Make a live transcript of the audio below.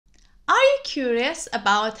curious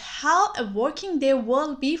about how a working day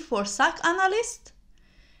will be for SOC analysts?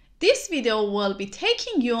 This video will be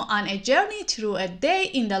taking you on a journey through a day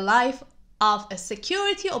in the life of a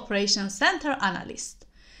Security Operations Center analyst.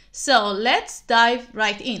 So let's dive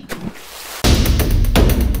right in.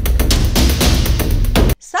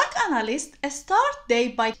 SOC analysts start day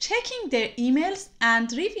by checking their emails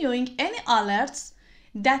and reviewing any alerts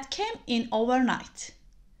that came in overnight.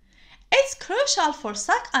 It's crucial for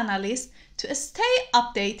SOC analysts to stay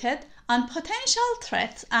updated on potential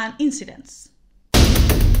threats and incidents.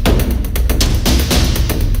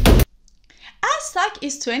 As SOC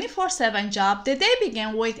is 24/7 job, the day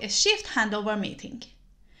begins with a shift handover meeting.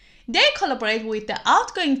 They collaborate with the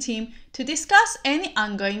outgoing team to discuss any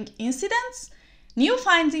ongoing incidents, new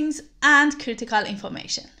findings, and critical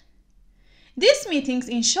information. These meetings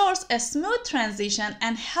ensures a smooth transition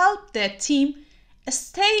and help the team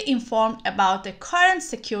stay informed about the current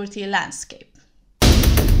security landscape.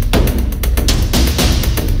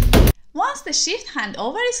 Once the shift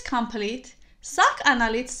handover is complete, SOC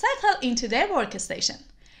analysts settle into their workstation.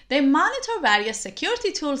 They monitor various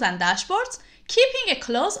security tools and dashboards, keeping a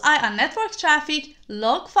close eye on network traffic,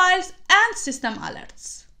 log files, and system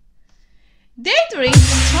alerts. They drink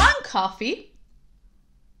strong coffee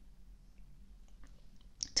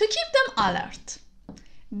to keep them alert.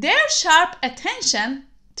 Their sharp attention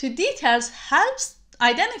to details helps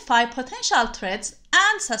identify potential threats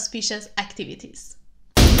and suspicious activities.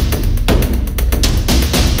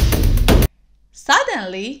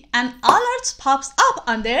 Suddenly, an alert pops up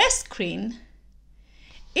on their screen.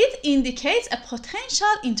 It indicates a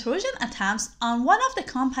potential intrusion attempt on one of the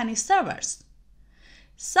company's servers.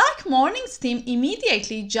 SOC Mornings team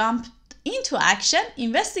immediately jumped into action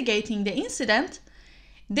investigating the incident.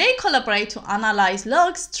 They collaborate to analyze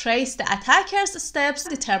logs, trace the attacker's steps,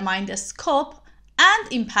 determine the scope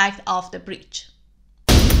and impact of the breach.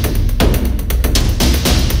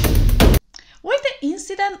 With the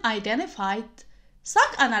incident identified,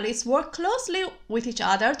 SOC analysts work closely with each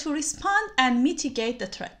other to respond and mitigate the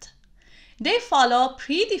threat. They follow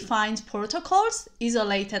predefined protocols,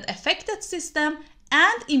 isolate affected systems,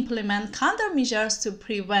 and implement countermeasures to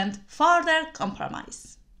prevent further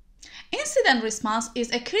compromise. Incident response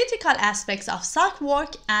is a critical aspect of SOC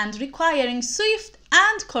work and requiring swift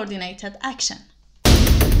and coordinated action.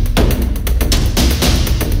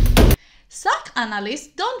 SOC analysts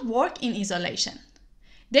don't work in isolation.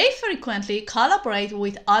 They frequently collaborate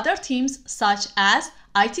with other teams such as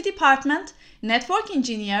IT department, network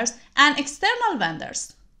engineers, and external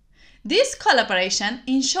vendors. This collaboration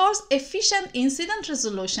ensures efficient incident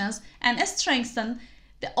resolutions and strengthens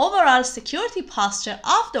the overall security posture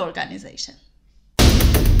of the organization.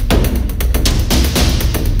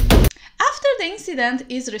 After the incident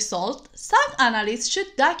is resolved, SOC analysts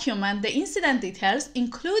should document the incident details,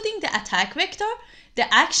 including the attack vector,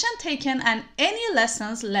 the action taken, and any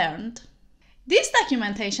lessons learned. This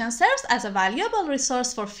documentation serves as a valuable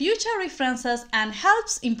resource for future references and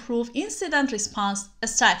helps improve incident response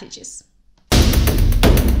strategies.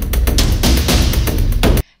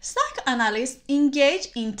 SOC analysts engage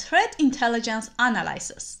in threat intelligence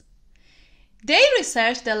analysis. They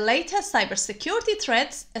research the latest cybersecurity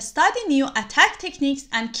threats, study new attack techniques,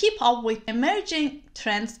 and keep up with emerging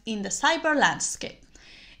trends in the cyber landscape.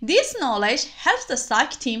 This knowledge helps the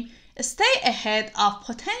SOC team stay ahead of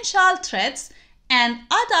potential threats and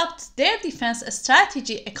adapt their defense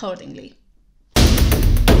strategy accordingly.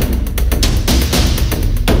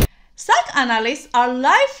 SOC analysts are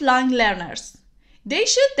lifelong learners. They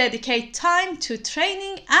should dedicate time to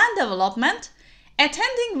training and development,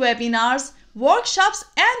 attending webinars, workshops,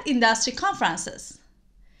 and industry conferences.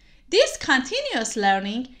 This continuous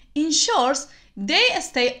learning ensures they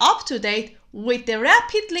stay up to date with the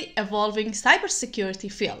rapidly evolving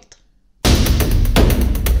cybersecurity field.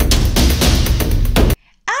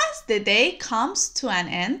 As the day comes to an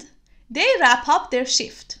end, they wrap up their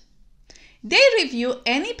shift. They review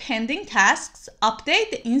any pending tasks, update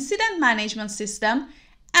the incident management system,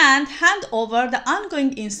 and hand over the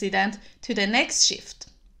ongoing incident to the next shift.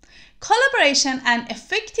 Collaboration and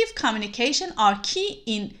effective communication are key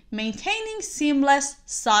in maintaining seamless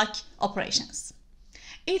SOC operations.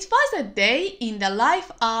 It was a day in the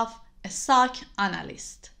life of a SOC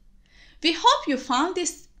analyst. We hope you found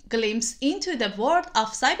this glimpse into the world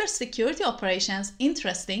of cybersecurity operations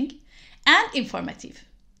interesting and informative.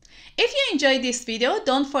 If you enjoyed this video,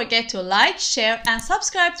 don't forget to like, share, and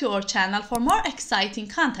subscribe to our channel for more exciting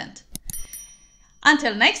content.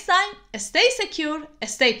 Until next time, stay secure,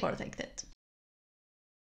 stay protected.